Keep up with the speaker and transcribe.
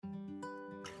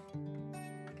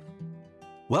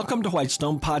Welcome to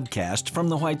Whitestone Podcast from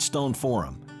the Whitestone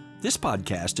Forum. This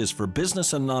podcast is for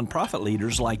business and nonprofit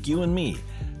leaders like you and me,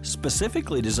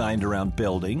 specifically designed around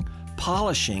building,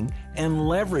 polishing, and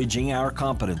leveraging our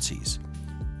competencies.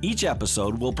 Each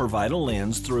episode will provide a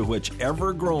lens through which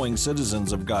ever-growing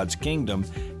citizens of God's kingdom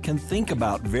can think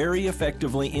about very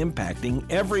effectively impacting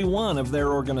every one of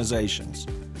their organizations.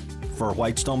 For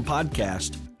Whitestone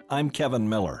Podcast, I'm Kevin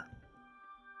Miller.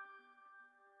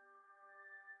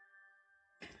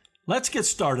 Let's get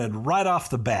started right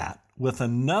off the bat with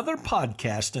another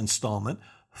podcast installment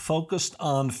focused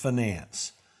on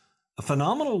finance. A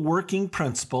phenomenal working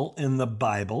principle in the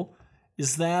Bible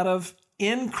is that of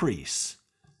increase.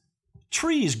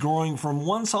 Trees growing from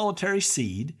one solitary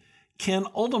seed can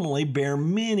ultimately bear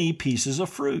many pieces of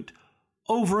fruit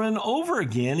over and over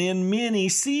again in many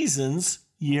seasons,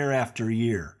 year after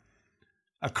year.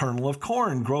 A kernel of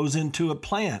corn grows into a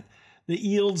plant that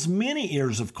yields many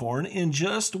ears of corn in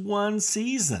just one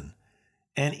season.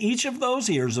 And each of those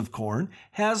ears of corn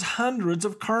has hundreds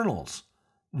of kernels.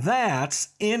 That's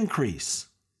increase.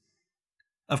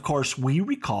 Of course, we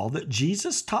recall that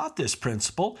Jesus taught this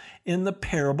principle in the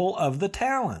parable of the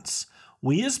talents.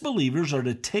 We as believers are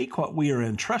to take what we are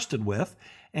entrusted with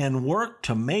and work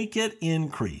to make it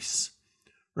increase.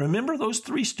 Remember those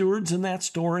three stewards in that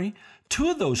story? Two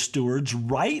of those stewards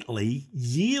rightly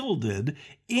yielded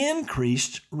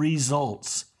increased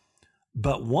results,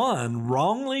 but one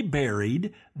wrongly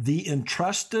buried the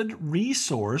entrusted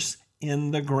resource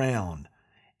in the ground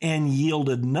and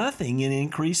yielded nothing in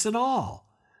increase at all.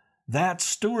 That's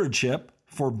stewardship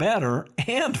for better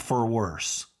and for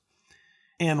worse.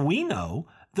 And we know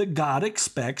that God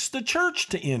expects the church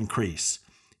to increase.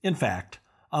 In fact,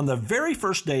 on the very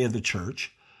first day of the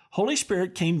church, Holy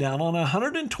Spirit came down on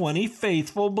 120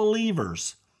 faithful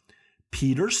believers.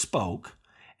 Peter spoke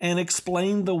and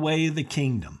explained the way of the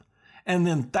kingdom, and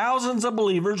then thousands of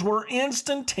believers were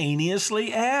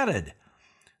instantaneously added.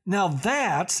 Now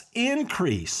that's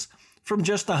increase from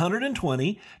just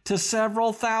 120 to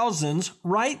several thousands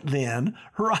right then,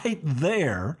 right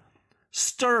there,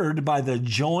 stirred by the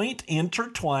joint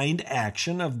intertwined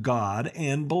action of God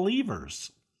and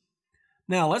believers.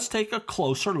 Now let's take a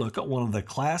closer look at one of the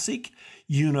classic,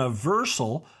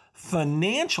 universal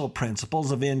financial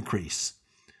principles of increase.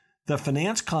 The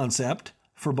finance concept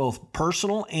for both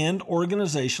personal and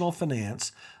organizational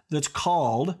finance that's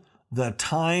called the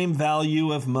time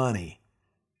value of money.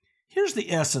 Here's the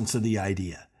essence of the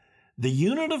idea. The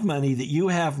unit of money that you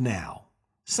have now,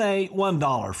 say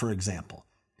 $1 for example,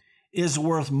 is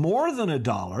worth more than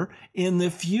 $1 in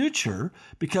the future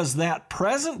because that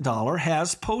present dollar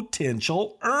has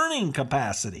potential earning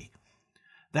capacity.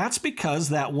 That's because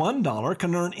that $1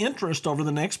 can earn interest over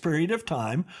the next period of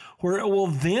time where it will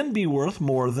then be worth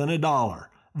more than $1.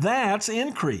 That's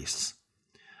increase.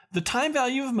 The time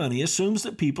value of money assumes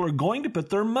that people are going to put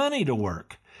their money to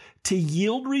work to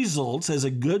yield results as a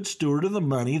good steward of the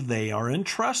money they are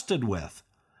entrusted with.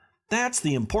 That's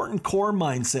the important core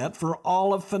mindset for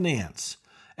all of finance.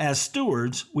 As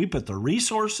stewards, we put the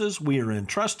resources we are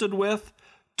entrusted with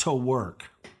to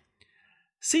work.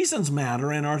 Seasons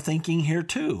matter in our thinking here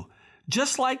too,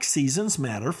 just like seasons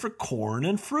matter for corn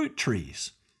and fruit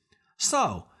trees.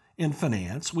 So, in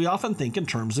finance, we often think in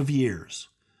terms of years.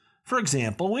 For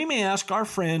example, we may ask our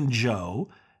friend Joe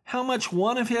how much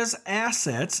one of his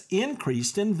assets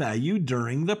increased in value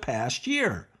during the past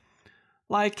year.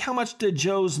 Like, how much did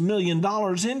Joe's $1 million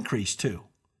increase to?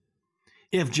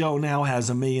 If Joe now has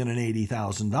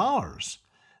 $1,080,000,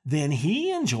 then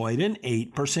he enjoyed an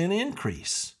 8%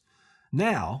 increase.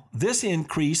 Now, this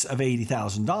increase of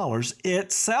 $80,000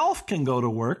 itself can go to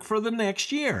work for the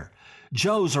next year.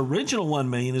 Joe's original $1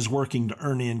 million is working to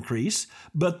earn increase,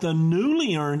 but the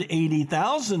newly earned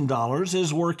 $80,000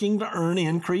 is working to earn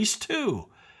increase too.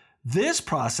 This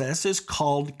process is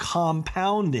called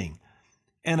compounding.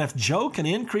 And if Joe can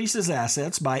increase his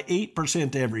assets by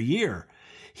 8% every year,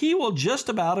 he will just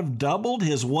about have doubled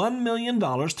his $1 million to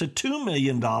 $2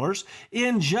 million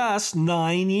in just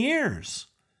 9 years.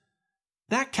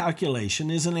 That calculation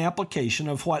is an application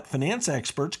of what finance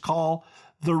experts call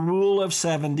the Rule of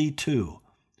 72,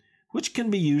 which can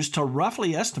be used to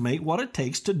roughly estimate what it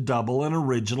takes to double an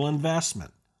original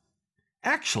investment.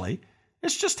 Actually,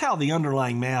 it's just how the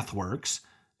underlying math works,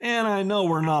 and I know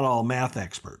we're not all math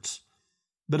experts.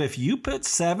 But if you put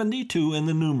 72 in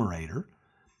the numerator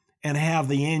and have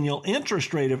the annual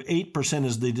interest rate of 8%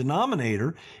 as the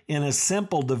denominator in a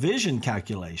simple division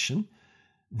calculation,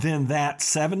 then that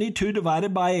 72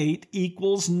 divided by 8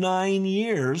 equals 9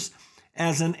 years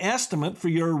as an estimate for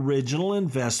your original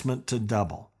investment to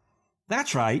double.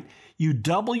 That's right. you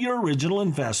double your original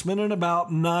investment in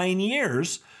about 9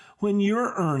 years when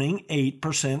you're earning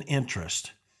 8%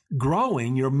 interest,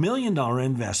 growing your $1 million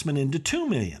investment into $2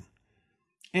 million.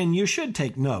 And you should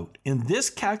take note, in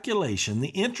this calculation, the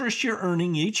interest you're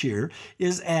earning each year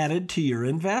is added to your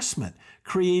investment,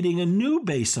 creating a new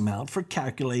base amount for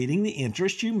calculating the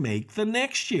interest you make the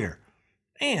next year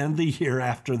and the year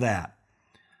after that.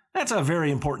 That's a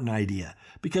very important idea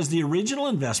because the original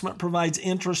investment provides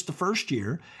interest the first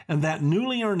year, and that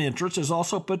newly earned interest is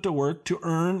also put to work to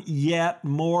earn yet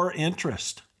more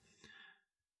interest.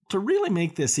 To really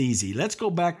make this easy, let's go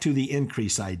back to the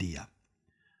increase idea.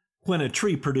 When a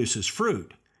tree produces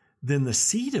fruit, then the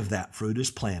seed of that fruit is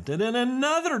planted and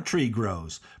another tree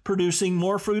grows, producing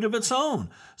more fruit of its own,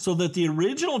 so that the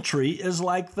original tree is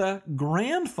like the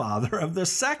grandfather of the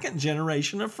second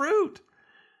generation of fruit.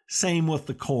 Same with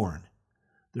the corn.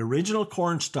 The original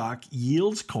corn stalk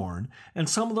yields corn, and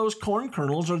some of those corn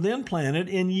kernels are then planted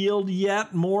and yield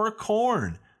yet more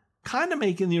corn, kind of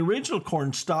making the original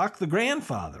corn stalk the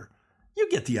grandfather. You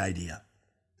get the idea.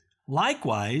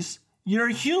 Likewise, your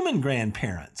human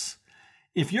grandparents.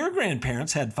 If your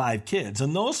grandparents had 5 kids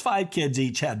and those 5 kids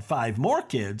each had 5 more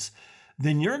kids,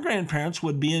 then your grandparents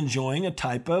would be enjoying a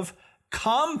type of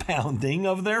compounding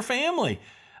of their family,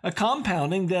 a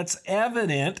compounding that's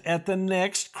evident at the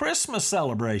next Christmas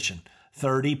celebration.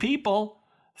 30 people,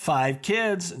 5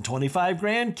 kids, and 25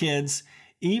 grandkids,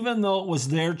 even though it was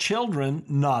their children,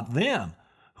 not them,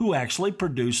 who actually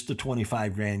produced the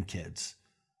 25 grandkids.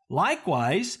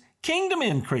 Likewise, kingdom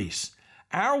increase.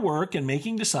 Our work in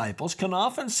making disciples can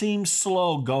often seem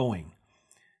slow going.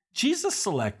 Jesus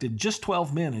selected just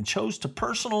 12 men and chose to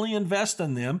personally invest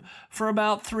in them for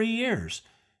about 3 years.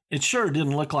 It sure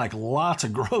didn't look like lots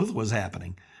of growth was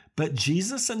happening, but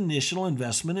Jesus' initial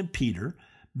investment in Peter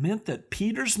meant that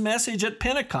Peter's message at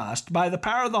Pentecost, by the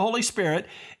power of the Holy Spirit,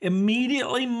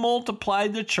 immediately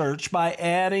multiplied the church by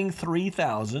adding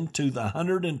 3,000 to the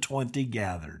 120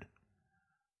 gathered.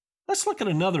 Let's look at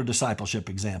another discipleship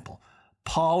example.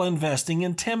 Paul investing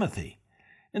in Timothy.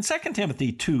 In 2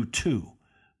 Timothy 2:2,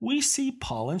 we see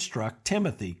Paul instruct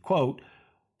Timothy, quote,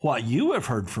 "What you have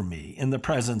heard from me in the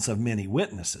presence of many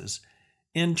witnesses,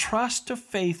 entrust to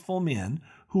faithful men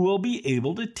who will be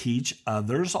able to teach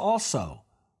others also."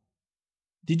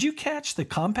 Did you catch the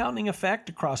compounding effect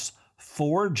across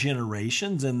 4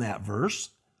 generations in that verse?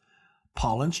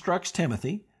 Paul instructs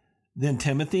Timothy, then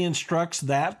Timothy instructs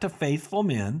that to faithful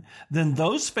men, then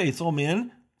those faithful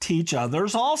men teach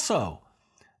others also.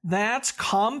 That's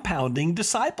compounding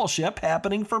discipleship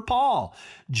happening for Paul,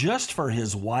 just for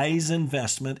his wise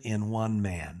investment in one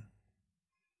man.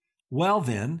 Well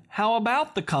then, how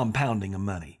about the compounding of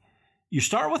money? You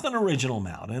start with an original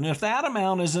amount, and if that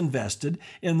amount is invested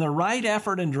in the right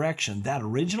effort and direction, that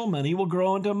original money will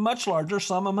grow into a much larger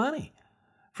sum of money.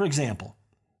 For example,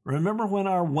 remember when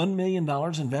our $1 million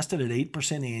invested at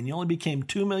 8% annually became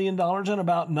 $2 million in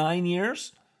about 9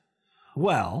 years?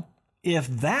 Well, if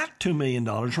that $2 million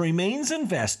remains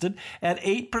invested at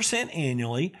 8%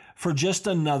 annually for just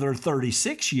another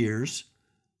 36 years,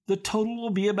 the total will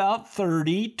be about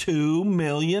 $32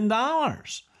 million.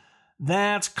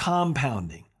 That's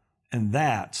compounding, and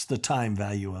that's the time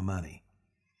value of money.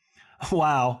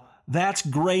 Wow, that's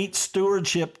great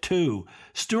stewardship too.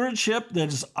 Stewardship that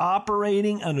is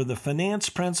operating under the finance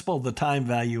principle of the time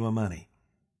value of money.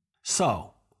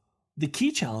 So, the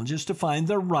key challenge is to find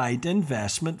the right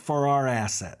investment for our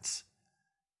assets.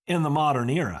 In the modern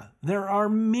era, there are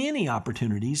many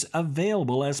opportunities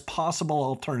available as possible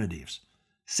alternatives.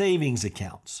 Savings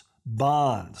accounts,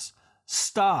 bonds,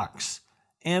 stocks,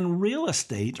 and real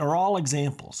estate are all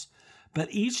examples,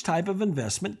 but each type of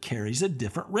investment carries a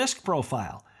different risk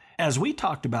profile. As we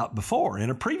talked about before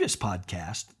in a previous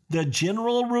podcast, the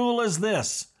general rule is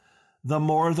this: the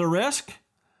more the risk,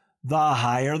 the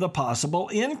higher the possible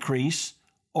increase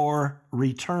or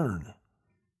return.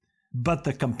 But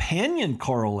the companion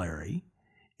corollary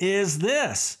is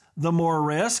this: the more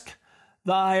risk,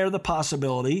 the higher the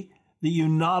possibility that you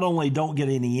not only don't get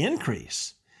any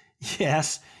increase,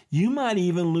 yes, you might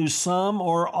even lose some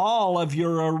or all of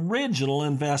your original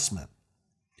investment.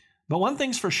 But one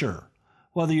thing's for sure,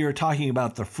 whether you're talking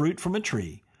about the fruit from a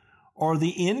tree or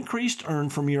the increased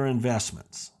earned from your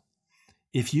investments,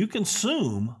 if you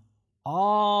consume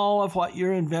all of what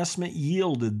your investment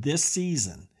yielded this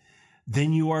season,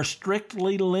 then you are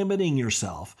strictly limiting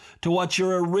yourself to what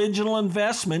your original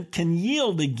investment can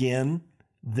yield again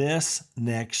this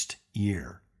next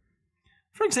year.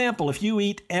 For example, if you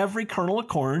eat every kernel of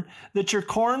corn that your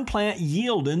corn plant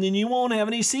yielded, then you won't have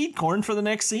any seed corn for the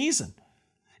next season.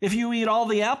 If you eat all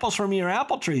the apples from your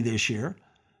apple tree this year,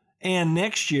 and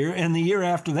next year and the year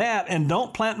after that, and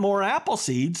don't plant more apple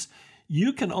seeds,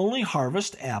 you can only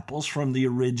harvest apples from the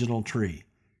original tree.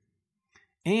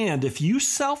 And if you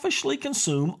selfishly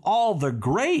consume all the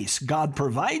grace God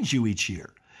provides you each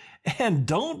year, and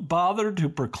don't bother to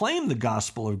proclaim the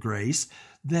gospel of grace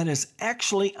that is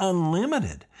actually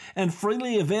unlimited and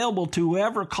freely available to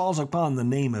whoever calls upon the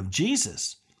name of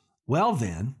Jesus, well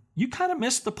then, you kind of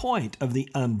missed the point of the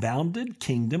unbounded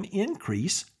kingdom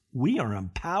increase we are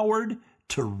empowered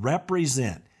to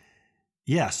represent.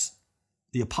 Yes,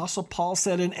 the Apostle Paul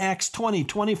said in Acts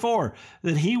 20:24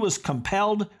 that he was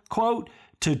compelled, quote,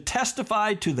 to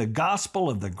testify to the gospel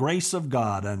of the grace of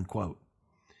God, unquote.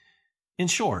 In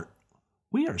short,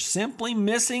 we are simply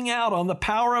missing out on the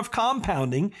power of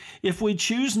compounding if we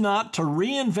choose not to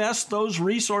reinvest those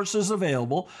resources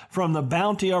available from the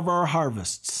bounty of our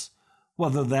harvests,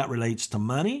 whether that relates to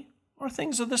money or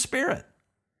things of the Spirit.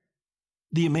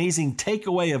 The amazing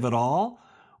takeaway of it all,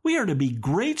 we are to be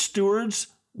great stewards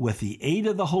with the aid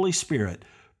of the Holy Spirit,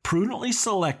 prudently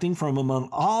selecting from among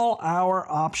all our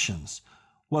options,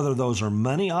 whether those are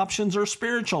money options or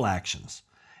spiritual actions,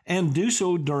 and do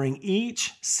so during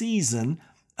each season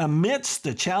amidst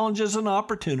the challenges and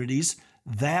opportunities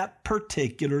that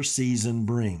particular season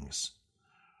brings.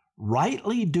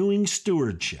 Rightly doing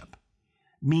stewardship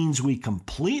means we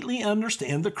completely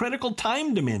understand the critical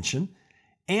time dimension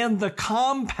and the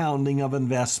compounding of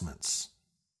investments.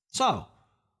 So,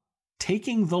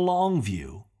 taking the long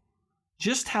view,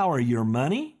 just how are your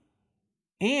money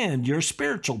and your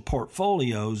spiritual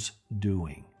portfolios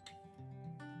doing?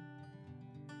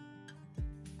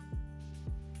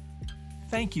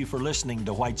 Thank you for listening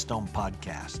to Whitestone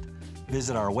Podcast.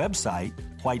 Visit our website,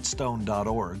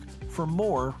 whitestone.org, for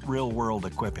more real-world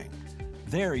equipping.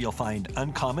 There you'll find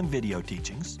uncommon video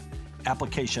teachings,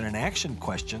 application and action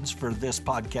questions for this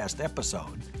podcast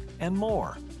episode, and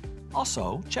more.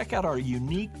 Also, check out our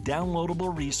unique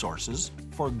downloadable resources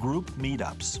for group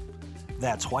meetups.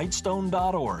 That's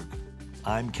whitestone.org.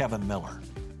 I'm Kevin Miller.